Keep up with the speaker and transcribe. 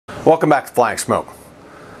Welcome back to Flying Smoke.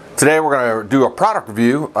 Today we're going to do a product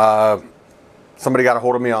review. Somebody got a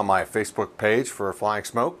hold of me on my Facebook page for Flying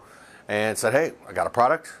Smoke and said, hey, I got a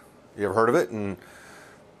product. You ever heard of it? And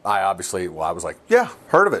I was like, yeah,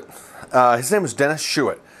 heard of it. His name is Dennis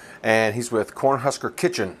Schuett, and he's with Cornhusker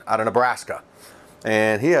Kitchen out of Nebraska.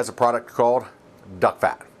 And he has a product called duck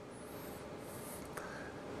fat.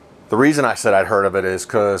 The reason I said I'd heard of it is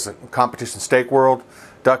because in competition steak world,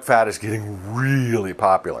 duck fat is getting really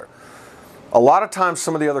popular. A lot of times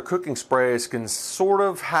some of the other cooking sprays can sort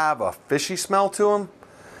of have a fishy smell to them.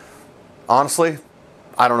 Honestly,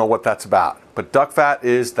 I don't know what that's about. But duck fat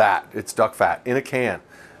is that. It's duck fat in a can.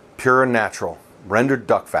 Pure and natural. Rendered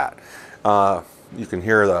duck fat. You can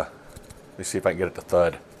hear the... Let me see if I can get it to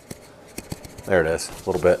thud. There it is. A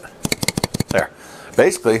little bit. There.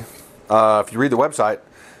 Basically, if you read the website,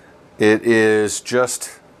 it is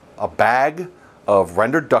just a bag of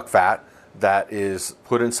rendered duck fat that is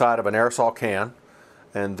put inside of an aerosol can,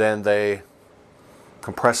 and then they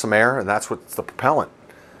compress some air, and that's what's the propellant.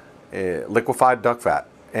 Liquefied duck fat.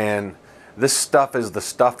 And this stuff is the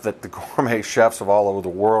stuff that the gourmet chefs of all over the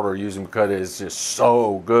world are using because it is just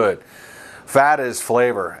so good. Fat is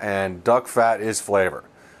flavor, and duck fat is flavor.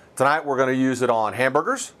 Tonight we're going to use it on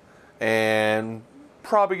hamburgers, and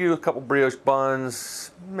probably do a couple brioche buns,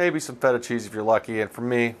 maybe some feta cheese if you're lucky, and for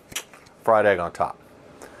me, fried egg on top.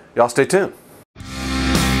 Y'all stay tuned.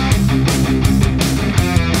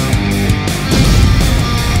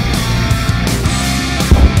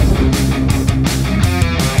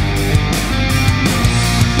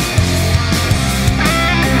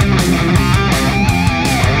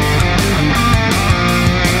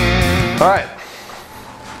 All right,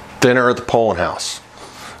 dinner at the Poland House.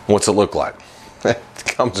 What's it look like? It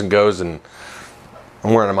comes and goes, and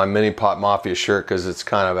I'm wearing my Mini Pot Mafia shirt because it's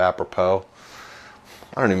kind of apropos.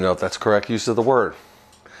 I don't even know if that's correct use of the word.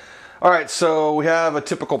 All right, so we have a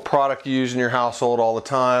typical product you use in your household all the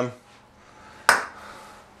time.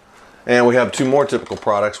 And we have two more typical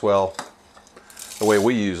products, well, the way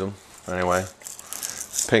we use them, anyway.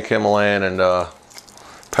 Pink Himalayan and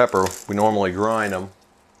pepper. We normally grind them.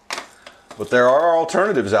 But there are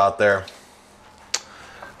alternatives out there.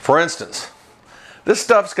 For instance, this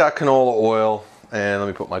stuff's got canola oil, and let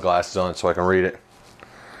me put my glasses on so I can read it.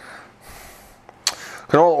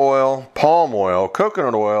 Canola oil, palm oil,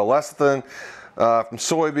 coconut oil, lecithin from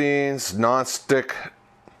soybeans, non-stick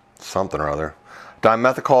something or other,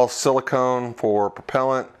 dimethyl silicone for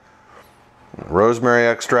propellant, rosemary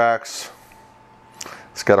extracts.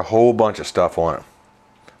 It's got a whole bunch of stuff on it.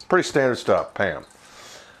 It's pretty standard stuff, Pam.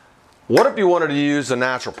 What if you wanted to use a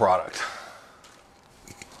natural product?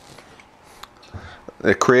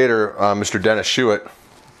 The creator, Mr. Dennis Schuett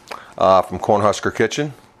from Cornhusker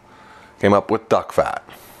Kitchen, came up with duck fat.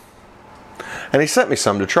 And he sent me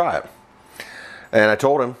some to try it. And I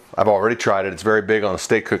told him, I've already tried it. It's very big on the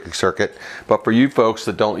steak cooking circuit. But for you folks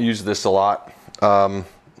that don't use this a lot,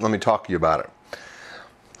 let me talk to you about it.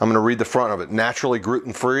 I'm going to read the front of it. Naturally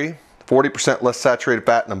gluten-free, 40% less saturated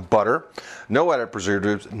fat than butter, no added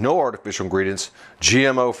preservatives, no artificial ingredients,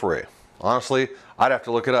 GMO-free. Honestly, I'd have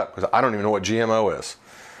to look it up because I don't even know what GMO is.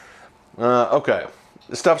 Okay,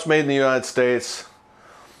 this stuff's made in the United States.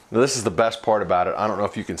 Now, this is the best part about it. I don't know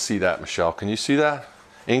if you can see that, Michelle. Can you see that?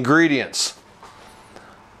 Ingredients.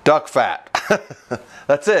 Duck fat.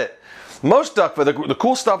 That's it. Most duck fat, the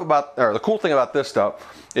cool stuff about, or the cool thing about this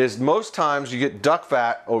stuff is most times you get duck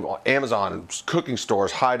fat on Amazon, cooking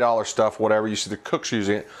stores, high dollar stuff, whatever. You see the cooks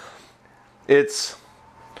using it. It's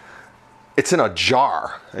in a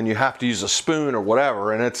jar, and you have to use a spoon or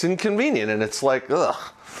whatever, and it's inconvenient, and it's like, ugh.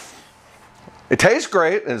 It tastes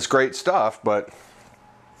great, and it's great stuff, but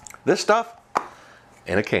this stuff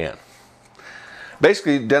in a can.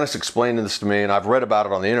 Basically, Dennis explained this to me, and I've read about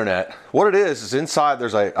it on the internet. What it is inside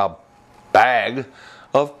there's a bag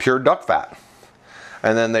of pure duck fat.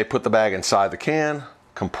 And then they put the bag inside the can.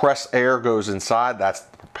 Compressed air goes inside. That's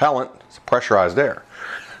the propellant. It's pressurized air.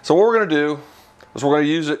 So what we're going to do is we're going to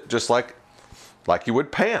use it just like you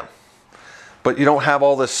would Pam. But you don't have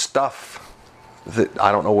all this stuff that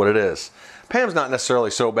I don't know what it is. Pam's not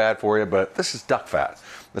necessarily so bad for you, but this is duck fat.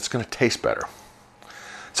 It's going to taste better.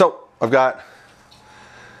 So I've got,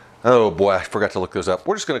 oh boy, I forgot to look those up.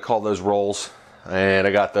 We're just going to call those rolls. And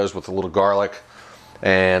I got those with a little garlic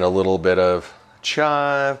and a little bit of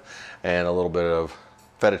chive and a little bit of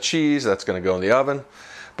feta cheese. That's going to go in the oven.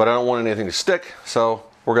 But I don't want anything to stick, so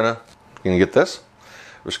we're going to get this.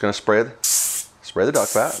 We're just going to spray the duck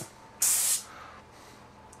fat.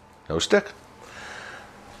 No stick.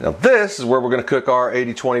 Now this is where we're going to cook our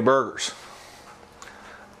 80-20 burgers.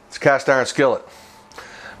 It's a cast iron skillet.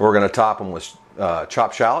 We're going to top them with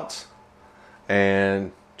chopped shallots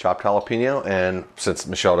and chopped jalapeno, and since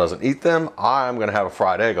Michelle doesn't eat them, I'm gonna have a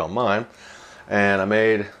fried egg on mine. And I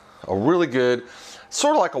made a really good,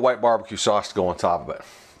 sort of like a white barbecue sauce to go on top of it.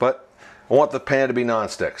 But I want the pan to be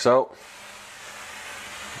nonstick, so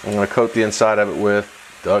I'm gonna coat the inside of it with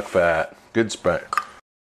duck fat. Good spread.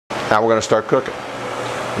 Now we're gonna start cooking.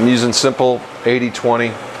 I'm using simple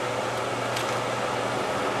 80-20.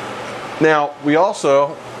 Now, we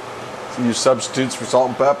also use substitutes for salt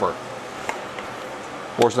and pepper.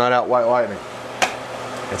 Force Night Out White Lightning.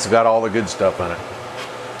 It's got all the good stuff in it.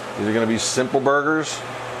 These are gonna be simple burgers.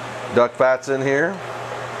 Duck fat's in here.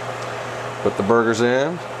 Put the burgers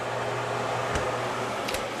in.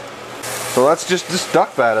 So that's just duck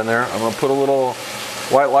fat in there. I'm gonna put a little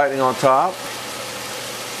White Lightning on top.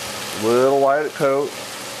 Little white coat.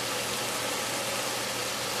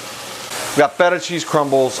 We've got feta cheese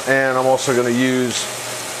crumbles, and I'm also gonna use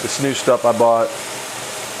this new stuff I bought,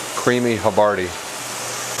 creamy Havarti.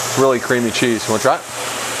 It's really creamy cheese. You wanna try it?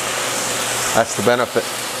 That's the benefit.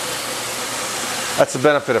 That's the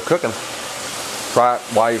benefit of cooking. Try it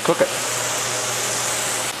while you cook it.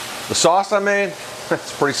 The sauce I made,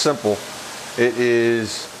 it's pretty simple.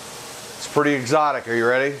 It's pretty exotic. Are you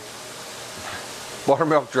ready?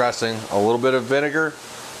 Buttermilk dressing, a little bit of vinegar,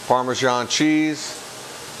 Parmesan cheese,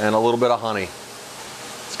 and a little bit of honey.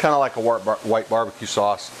 It's kind of like a white barbecue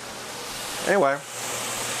sauce. Anyway,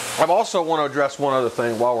 I also want to address one other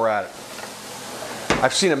thing while we're at it.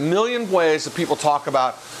 I've seen a million ways that people talk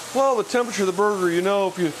about, well, the temperature of the burger, you know,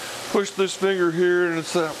 if you push this finger here and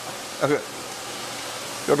it's okay.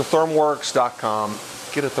 Go to thermworks.com,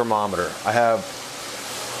 get a thermometer. I have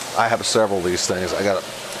several of these things.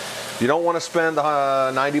 You don't want to spend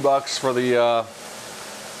 $90 for the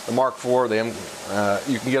Mark IV.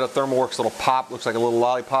 You can get a ThermoWorks little pop, looks like a little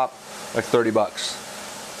lollipop, like $30. It's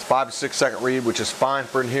 5 to 6 second read, which is fine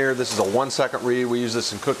for in here. This is a 1 second read. We use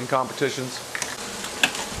this in cooking competitions.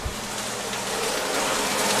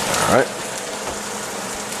 All right.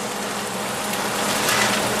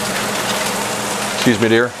 Excuse me,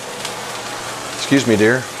 dear. Excuse me,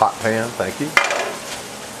 dear. Hot pan, thank you.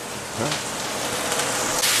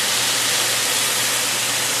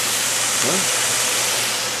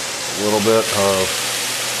 A little bit of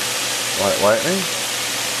White Lightning.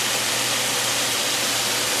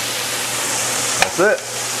 That's it.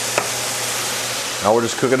 Now we're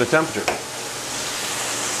just cooking the temperature.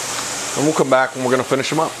 And we'll come back when we're going to finish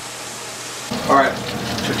them up. All right,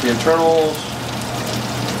 check the internals.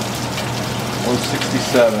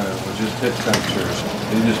 167, we'll just hit temperatures.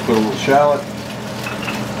 And you just put a little shallot,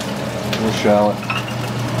 little shallot,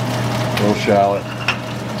 little shallot,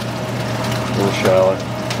 little shallot.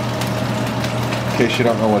 In case you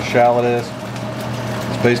don't know what shallot is,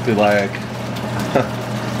 it's basically like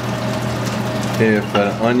if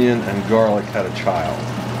an onion and garlic had a child.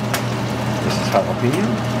 This is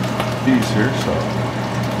jalapeno. These here, so.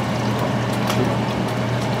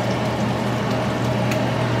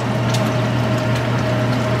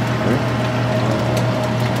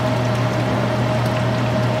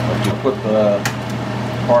 Put the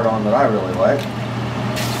part on that I really like,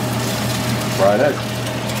 fried egg,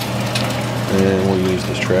 and we'll use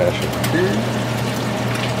this trash over here.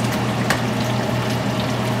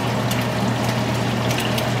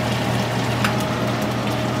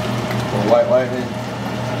 White Lightning.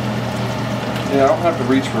 Yeah, I don't have to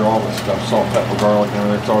reach for all this stuff, salt, pepper, garlic, and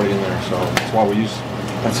everything. It's already in there, so that's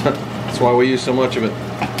why we use so much of it.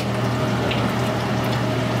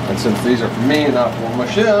 And since these are for me and not for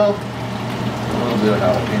Michelle, a little bit of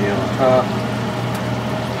jalapeno on top,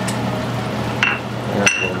 and a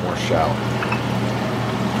little more shallot.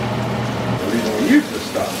 The reason we use this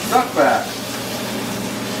stuff, duck fat.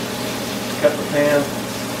 Cut the pan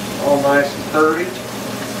all nice and curdy.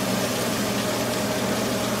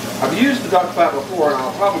 I've used the duck fat before, and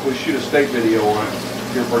I'll probably shoot a steak video on it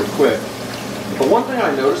here pretty quick. But one thing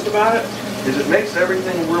I noticed about it is it makes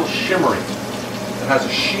everything real shimmery. It has a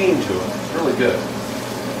sheen to it. It's really good.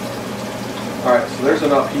 Alright, so there's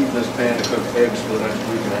enough heat in this pan to cook eggs for the next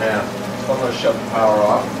week and a half. So I'm going to shut the power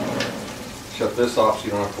off. Shut this off so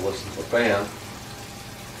you don't have to listen to the fan.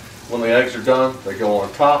 When the eggs are done, they go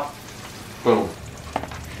on top. Boom.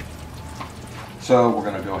 So we're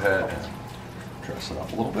going to go ahead and dress it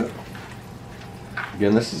up a little bit.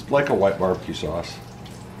 Again, this is like a white barbecue sauce.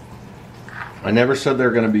 I never said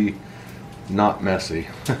they're going to be not messy.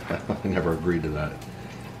 I never agreed to that.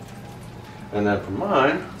 And then for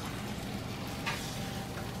mine,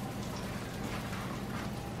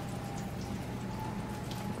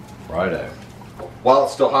 fried egg. While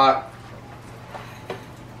it's still hot,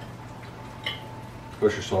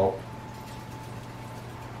 kosher salt,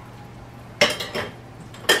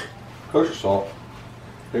 kosher salt,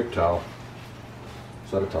 paper towel,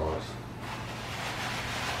 set of tongs.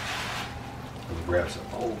 And grab some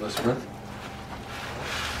old Bismuth.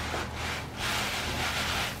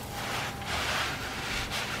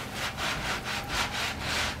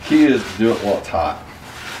 Key is to do it while it's hot.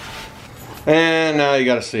 And now you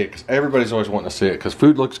gotta see it, because everybody's always wanting to see it, because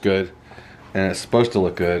food looks good, and it's supposed to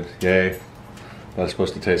look good, yay, but it's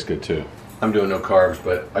supposed to taste good too. I'm doing no carbs,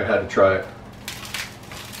 but I had to try it.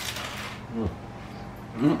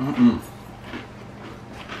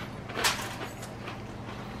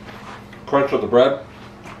 Crunch of the bread,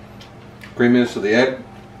 creaminess of the egg,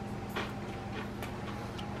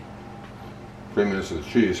 creaminess of the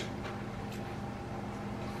cheese.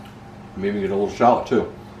 Maybe get a little shallot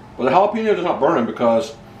too. But the jalapeno is not burning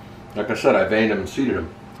because, like I said, I veined them and seeded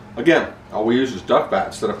them. Again, all we use is duck fat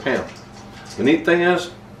instead of ham. The neat thing is,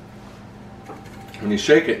 when you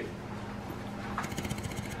shake it,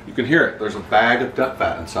 you can hear it. There's a bag of duck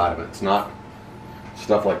fat inside of it. It's not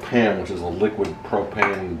stuff like Pam, which is a liquid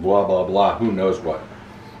propane, blah, blah, blah, who knows what.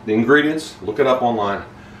 The ingredients, look it up online,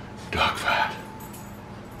 duck fat.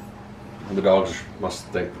 And the dogs must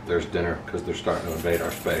think that there's dinner because they're starting to invade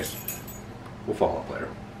our space. We'll follow up later.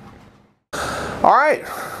 All right,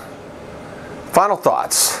 final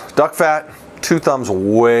thoughts. Duck fat, 2 thumbs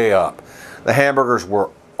way up. The hamburgers were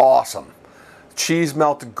awesome. Cheese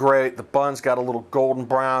melted great. The buns got a little golden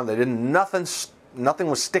brown. They didn't, nothing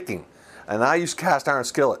was sticking. And I used cast iron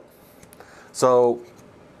skillet. So,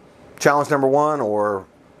 challenge number 1, or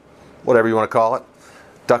whatever you want to call it,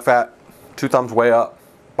 duck fat, 2 thumbs way up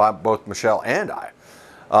by both Michelle and I.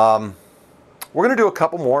 We're going to do a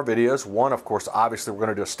couple more videos. One, of course, obviously, we're going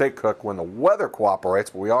to do a steak cook when the weather cooperates,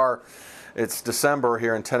 but it's December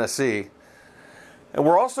here in Tennessee. And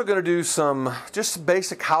we're also going to do some just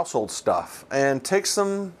basic household stuff and take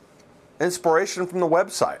some inspiration from the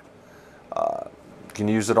website. You can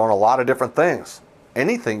use it on a lot of different things.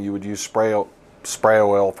 Anything you would use spray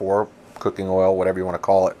oil for, cooking oil, whatever you want to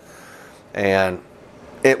call it. And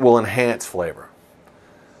it will enhance flavor.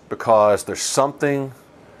 Because there's something,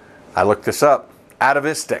 I looked this up,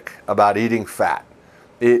 atavistic about eating fat.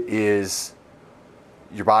 It is,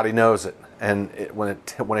 your body knows it. And when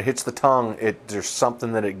it hits the tongue, there's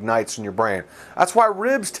something that ignites in your brain. That's why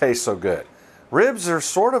ribs taste so good. Ribs are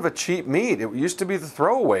sort of a cheap meat. It used to be the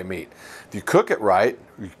throwaway meat. If you cook it right,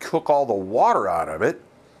 you cook all the water out of it,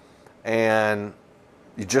 and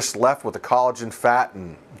you're just left with the collagen, fat,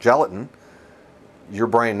 and gelatin, your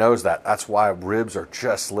brain knows that. That's why ribs are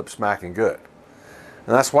just lip-smacking good.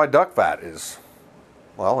 And that's why duck fat is,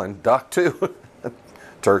 well, and duck too.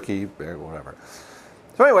 Turkey, whatever.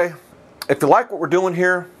 So anyway, if you like what we're doing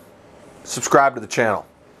here, subscribe to the channel.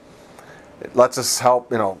 It lets us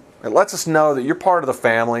help, it lets us know that you're part of the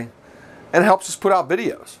family and helps us put out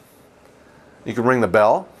videos. You can ring the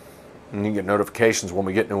bell and you can get notifications when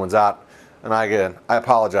we get new ones out. And I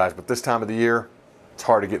apologize, but this time of the year, it's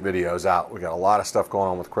hard to get videos out. We got a lot of stuff going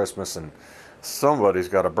on with Christmas, and somebody's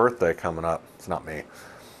got a birthday coming up. It's not me.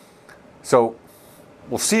 So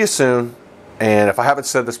we'll see you soon. And if I haven't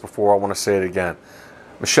said this before, I want to say it again.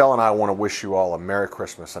 Michelle and I want to wish you all a Merry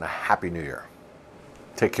Christmas and a Happy New Year.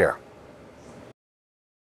 Take care.